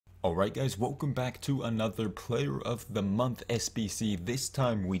Alright guys, welcome back to another Player of the Month SBC. This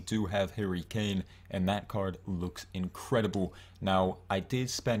time we do have Harry Kane, and that card looks incredible. Now, I did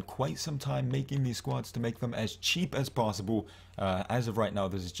spend quite some time making these squads to make them as cheap as possible. As of right now,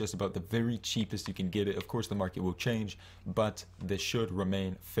 this is just about the very cheapest you can get it. Of course, the market will change, but this should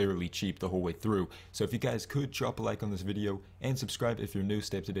remain fairly cheap the whole way through. So if you guys could drop a like on this video and subscribe if you're new,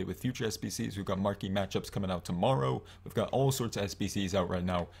 stay up to date with future SBCs. We've got marquee matchups coming out tomorrow. We've got all sorts of SBCs out right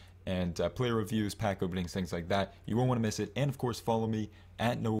now. And player reviews, pack openings, things like that. You won't want to miss it. And of course, follow me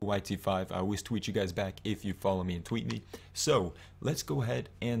at NoahYT5. I always tweet you guys back if you follow me and tweet me. So let's go ahead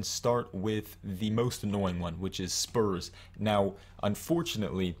and start with the most annoying one, which is Spurs. Now,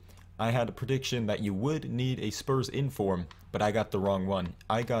 unfortunately, I had a prediction that you would need a Spurs inform, but I got the wrong one.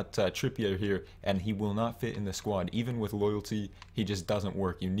 I got Trippier here, and he will not fit in the squad. Even with loyalty, he just doesn't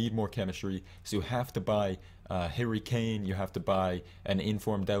work. You need more chemistry, so you have to buy Harry Kane, you have to buy an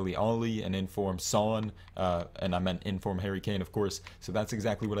inform Dele Alli, an inform Son, and I meant inform Harry Kane, of course. So that's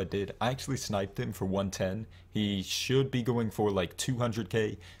exactly what I did. I actually sniped him for 110. He should be going for like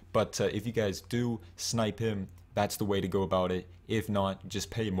 200k, but if you guys do snipe him, that's the way to go about it. If not, just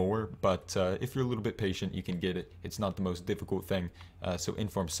pay more, but if you're a little bit patient, you can get it. It's not the most difficult thing. So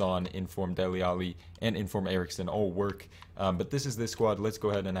inform Son, inform Dele Alli, and inform Eriksen all work. But this is this squad. Let's go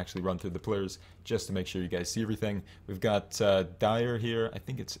ahead and actually run through the players just to make sure you guys see everything. We've got Dyer here. I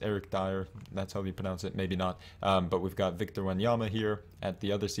think it's Eric Dyer. That's how you pronounce it. Maybe not. But we've got Victor Wanyama here at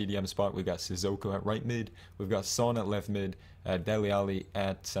the other CDM spot. We've got Sissoko at right mid. We've got Son at left mid. Dele Alli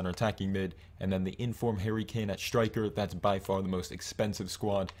at center attacking mid. And then the inform Harry Kane at striker. That's by far the most expensive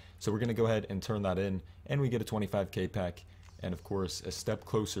squad. So we're going to go ahead and turn that in. And we get a 25k pack. And of course, a step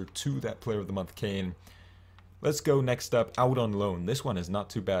closer to that Player of the Month Kane. Let's go next up, out on loan. This one is not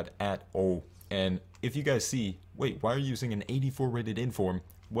too bad at all. And if you guys see, wait, why are you using an 84 rated inform?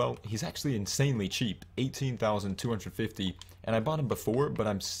 Well, he's actually insanely cheap, 18,250. And I bought him before, but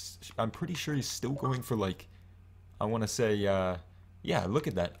I'm pretty sure he's still going for like, I want to say, yeah, look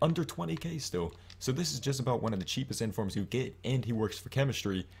at that, under 20k still. So this is just about one of the cheapest informs you get, and he works for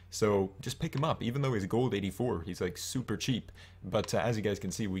chemistry. So just pick him up. Even though he's gold 84, he's like super cheap. But as you guys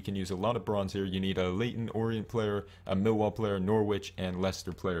can see, we can use a lot of bronze here. You need a Leighton Orient player, a Millwall player, Norwich, and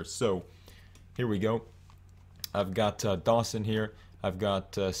Leicester player. So here we go. I've got Dawson here. I've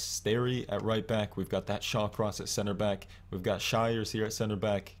got Sterry at right back. We've got that Shawcross at center back. We've got Shires here at center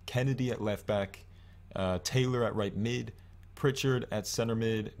back. Kennedy at left back. Taylor at right mid. Pritchard at center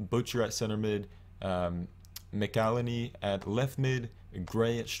mid. Butcher at center mid. McAlhenney at left mid,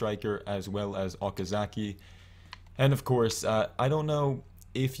 Gray at striker, as well as Okazaki. And of course, I don't know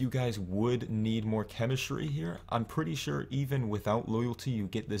if you guys would need more chemistry here. I'm pretty sure even without loyalty you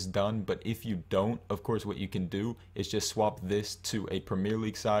get this done, but if you don't, of course what you can do is just swap this to a Premier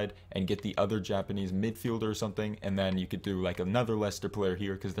League side and get the other Japanese midfielder or something, and then you could do like another Leicester player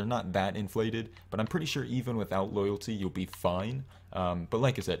here because they're not that inflated. But I'm pretty sure even without loyalty you'll be fine. But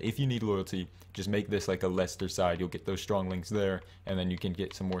like I said, if you need loyalty, just make this like a Leicester side. You'll get those strong links there, and then you can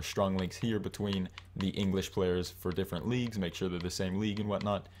get some more strong links here between the English players for different leagues. Make sure they're the same league and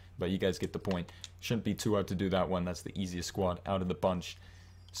whatnot, but you guys get the point. Shouldn't be too hard to do that one. That's the easiest squad out of the bunch.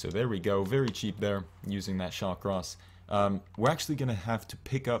 So there we go. Very cheap there, using that Shawcross. We're actually going to have to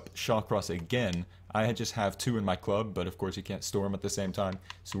pick up Shawcross again. I just have 2 in my club, but of course you can't store them at the same time.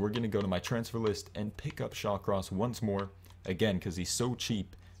 So we're going to go to my transfer list and pick up Shawcross once more. Again, because he's so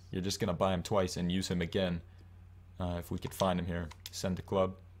cheap, you're just going to buy him twice and use him again. If we could find him here, send to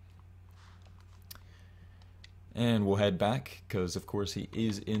club. And we'll head back, because of course he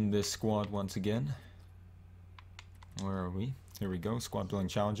is in this squad once again. Where are we? Here we go, squad building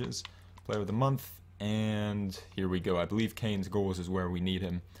challenges, Player of the Month, and here we go. I believe Kane's goals is where we need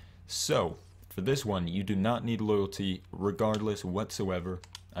him. So, for this one, you do not need loyalty regardless whatsoever.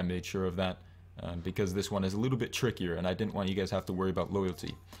 I made sure of that. Because this one is a little bit trickier, and I didn't want you guys to have to worry about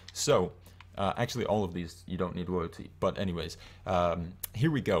loyalty. So, actually all of these you don't need loyalty. But anyways, here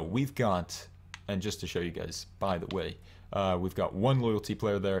we go. We've got, and just to show you guys, by the way, we've got 1 loyalty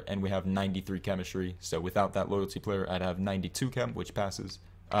player there, and we have 93 chemistry. So without that loyalty player, I'd have 92 chem, which passes.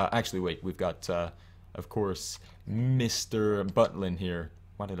 Actually, wait, we've got, of course, Mr. Butlin here.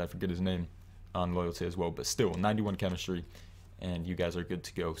 Why did I forget his name? On loyalty as well, but still, 91 chemistry. And you guys are good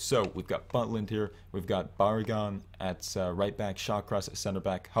to go. So we've got Butland here. We've got Barragan at right back, Shawcross at center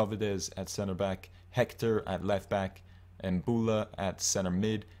back, Havidez at center back, Hector at left back, and Bula at center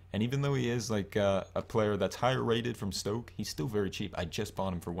mid. And even though he is like a player that's higher rated from Stoke, he's still very cheap. I just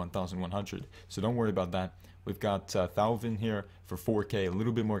bought him for 1,100. So don't worry about that. We've got Thalvin here for 4k, a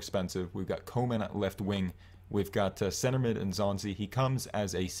little bit more expensive. We've got Coman at left wing. We've got center mid and Zonzi. He comes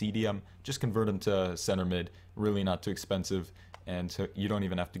as a CDM. Just convert him to center mid. Really not too expensive. And so you don't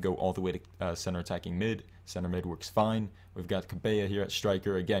even have to go all the way to center attacking mid. Center mid works fine. We've got Kabea here at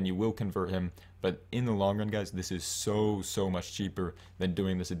striker. Again, you will convert him. But in the long run, guys, this is so much cheaper than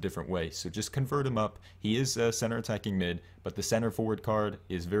doing this a different way. So just convert him up. He is center attacking mid, but the center forward card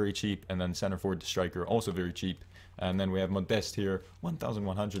is very cheap. And then center forward to striker, also very cheap. And then we have Modeste here,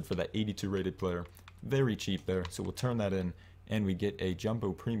 1,100 for that 82 rated player. Very cheap there. So we'll turn that in. And we get a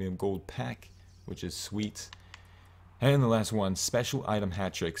Jumbo Premium Gold pack, which is sweet. And the last one, special item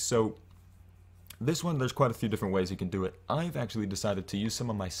hat trick. So this one, there's quite a few different ways you can do it. I've actually decided to use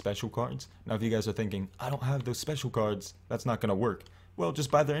some of my special cards. Now, if you guys are thinking, I don't have those special cards, that's not going to work. Well, just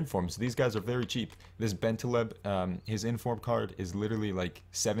buy their informs. These guys are very cheap. This Bentaleb, his inform card is literally like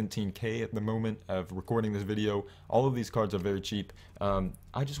 17k at the moment of recording this video. All of these cards are very cheap.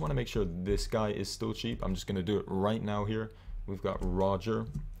 I just want to make sure this guy is still cheap. I'm just going to do it right now here. We've got Roger.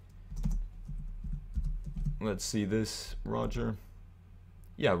 Let's see this, Roger.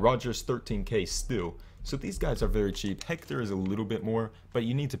 Yeah, Roger's 13k still. So these guys are very cheap. Hector is a little bit more, but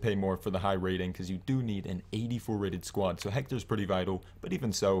you need to pay more for the high rating because you do need an 84 rated squad. So Hector's pretty vital, but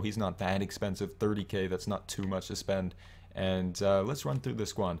even so, he's not that expensive. 30k, that's not too much to spend. And let's run through the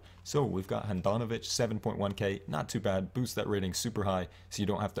squad. So we've got Handanovic, 7.1k, not too bad. Boost that rating super high so you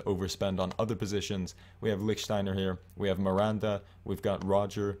don't have to overspend on other positions. We have Lichtsteiner here. We have Miranda. We've got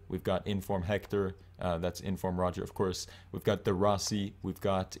Roger. We've got Inform Hector. That's Inform Roger, of course. We've got De Rossi. We've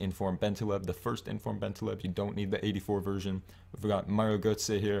got Inform Bentaleb, the first Inform Bentaleb. You don't need the 84 version. We've got Mario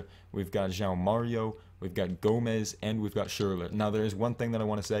Götze here. We've got João Mario. We've got Gomez. And we've got Schürrle. Now, there is one thing that I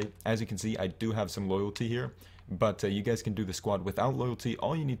want to say. As you can see, I do have some loyalty here. But you guys can do the squad without loyalty.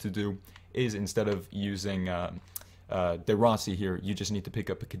 All you need to do is, instead of using De Rossi here, you just need to pick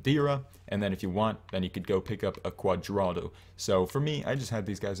up a Khedira, and then if you want, then you could go pick up a Cuadrado. So for me, I just had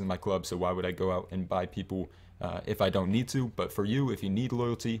these guys in my club, so why would I go out and buy people if I don't need to? But for you, if you need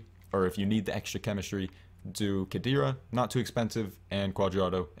loyalty, or if you need the extra chemistry, do Khedira, not too expensive, and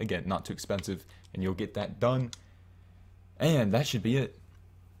Cuadrado, again, not too expensive, and you'll get that done. And that should be it.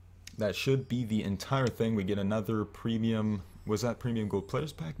 That should be the entire thing. We get another premium, was that premium gold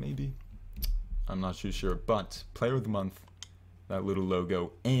players pack maybe? I'm not too sure, but player of the month, that little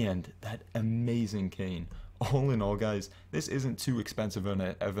logo, and that amazing Kane. All in all, guys, this isn't too expensive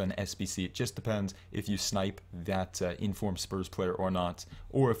of an SBC. It just depends if you snipe that Inform Spurs player or not,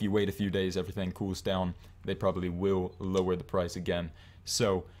 or if you wait a few days, everything cools down, they probably will lower the price again.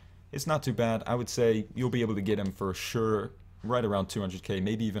 So it's not too bad. I would say you'll be able to get him for sure right around 200k,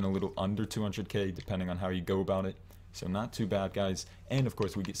 maybe even a little under 200k, depending on how you go about it. So not too bad, guys. And of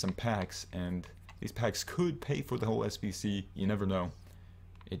course, we get some packs, and these packs could pay for the whole SBC. You never know.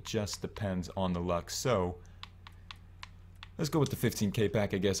 It just depends on the luck. So let's go with the 15k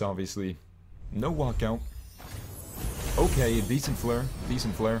pack, I guess, obviously. No walkout. Okay, decent flare.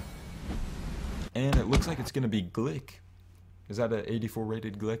 Decent flare. And it looks like it's going to be Glick. Is that an 84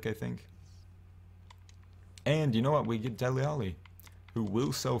 rated Glick, I think? And you know what? We get Dele Alli, who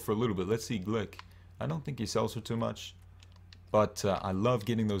will sell for a little bit. Let's see Glick. I don't think he sells for too much. But I love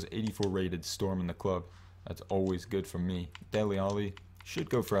getting those 84 rated Storm in the club. That's always good for me. Dele Alli should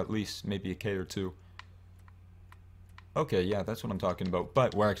go for at least maybe a K or two. Okay, yeah, that's what I'm talking about.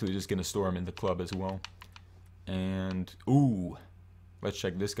 But we're actually just going to store him in the club as well. And, ooh, let's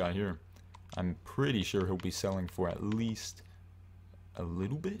check this guy here. I'm pretty sure he'll be selling for at least a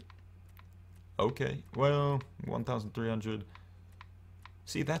little bit. Okay, well, 1,300.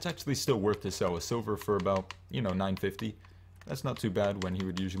 See, that's actually still worth to sell. A silver for about, you know, 950. That's not too bad when he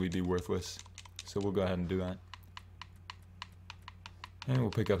would usually be worthless. So we'll go ahead and do that. And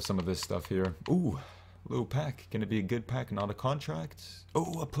we'll pick up some of this stuff here. Ooh, little pack. Can it be a good pack, not a contract?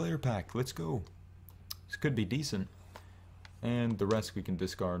 Oh, a player pack. Let's go. This could be decent. And the rest we can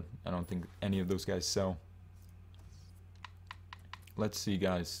discard. I don't think any of those guys sell. Let's see,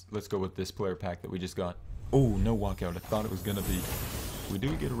 guys. Let's go with this player pack that we just got. Oh, no walkout. I thought it was going to be. We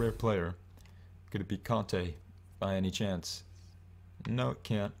do get a rare player. Could it be Conte by any chance? No, it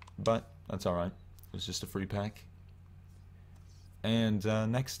can't. But that's alright. It's just a free pack. And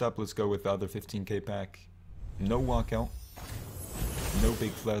next up, let's go with the other 15k pack. No walkout. No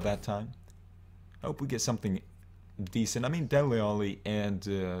big flare that time. Hope we get something decent. I mean, Dele Alli and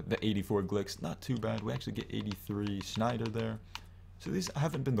the 84 Glicks, not too bad. We actually get 83 Schneider there. So these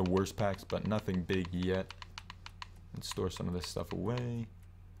haven't been the worst packs, but nothing big yet. Let's store some of this stuff away.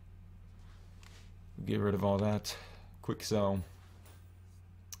 Get rid of all that. Quick sell.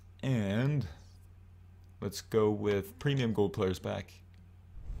 And let's go with Premium Gold Players pack.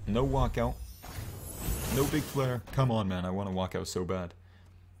 No walkout. No big flare. Come on, man. I want to walk out so bad.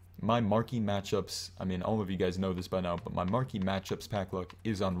 My marquee matchups, I mean, all of you guys know this by now, but my marquee matchups pack luck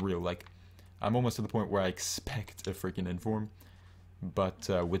is unreal. Like, I'm almost to the point where I expect a freaking inform. But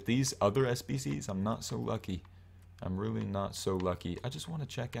with these other SBCs, I'm not so lucky. I'm really not so lucky. I just want to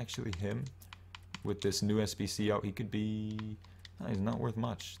check, actually, him. With this new SBC out, he could be... Oh, he's not worth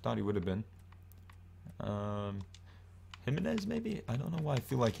much. Thought he would have been. Jimenez, maybe? I don't know why I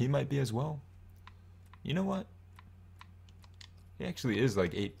feel like he might be as well. You know what? He actually is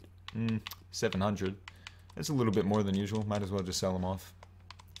like 700. That's a little bit more than usual. Might as well just sell him off.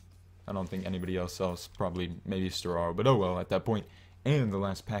 I don't think anybody else sells. Probably maybe Storaro, but oh well at that point. And the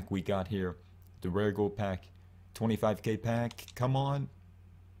last pack we got here, the rare gold pack, 25k pack. Come on.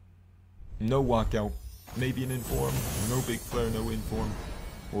 No walkout. Maybe an inform. No big flare, no inform.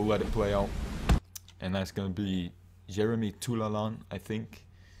 We'll let it play out. And that's gonna be Jeremy Toulalan, I think.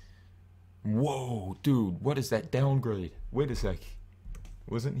 Whoa, dude, what is that downgrade? Wait a sec.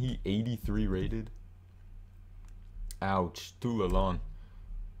 Wasn't he 83 rated? Ouch, Toulalan.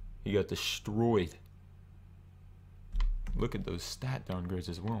 He got destroyed. Look at those stat downgrades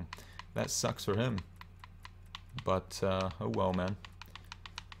as well. That sucks for him. But, oh well, man.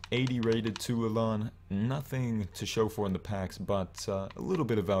 80 rated Toulalan. Nothing to show for in the packs, but a little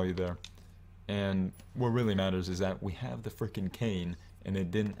bit of value there. And what really matters is that we have the freaking Kane, and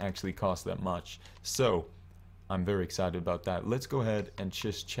it didn't actually cost that much. So, I'm very excited about that. Let's go ahead and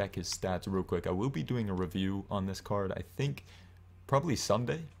just check his stats real quick. I will be doing a review on this card, I think, probably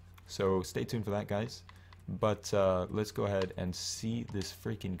Sunday. So, stay tuned for that, guys. But, let's go ahead and see this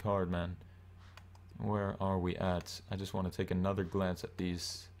freaking card, man. Where are we at? I just want to take another glance at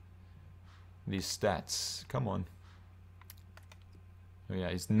these stats. Come on. Oh yeah,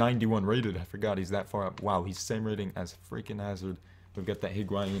 he's 91 rated. I forgot he's that far up. Wow, he's same rating as freaking Hazard. We've got that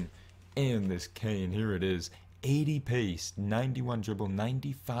Higuain and this Kane. Here it is. 80 pace, 91 dribble,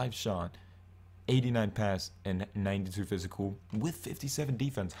 95 shot, 89 pass, and 92 physical with 57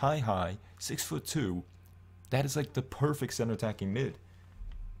 defense. High, 6'2". That is like the perfect center attacking mid.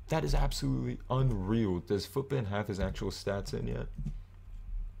 That is absolutely unreal. Does Footbin have his actual stats in yet?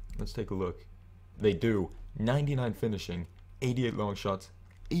 Let's take a look. They do. 99 finishing, 88 long shots,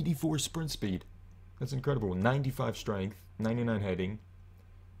 84 sprint speed. That's incredible. 95 strength, 99 heading.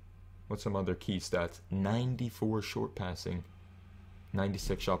 What's some other key stats? 94 short passing,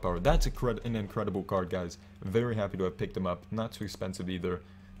 96 shot power. That's an incredible card, guys. Very happy to have picked him up. Not too expensive either.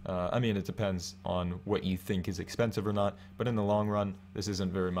 I mean, it depends on what you think is expensive or not, but in the long run, this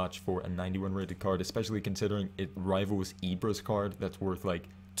isn't very much for a 91 rated card, especially considering it rivals Ibra's card that's worth like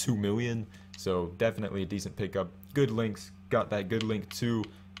 2 million. So definitely a decent pickup. Good links. Got that good link to,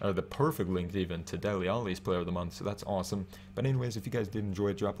 the perfect link even, to Dele Alli's Player of the Month, so that's awesome. But anyways, if you guys did enjoy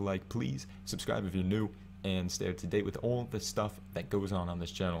it, drop a like, please subscribe if you're new, and stay up to date with all the stuff that goes on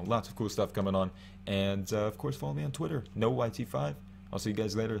this channel. Lots of cool stuff coming on, and of course follow me on Twitter, NoYT5. I'll see you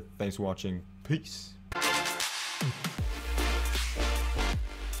guys later. Thanks for watching. Peace.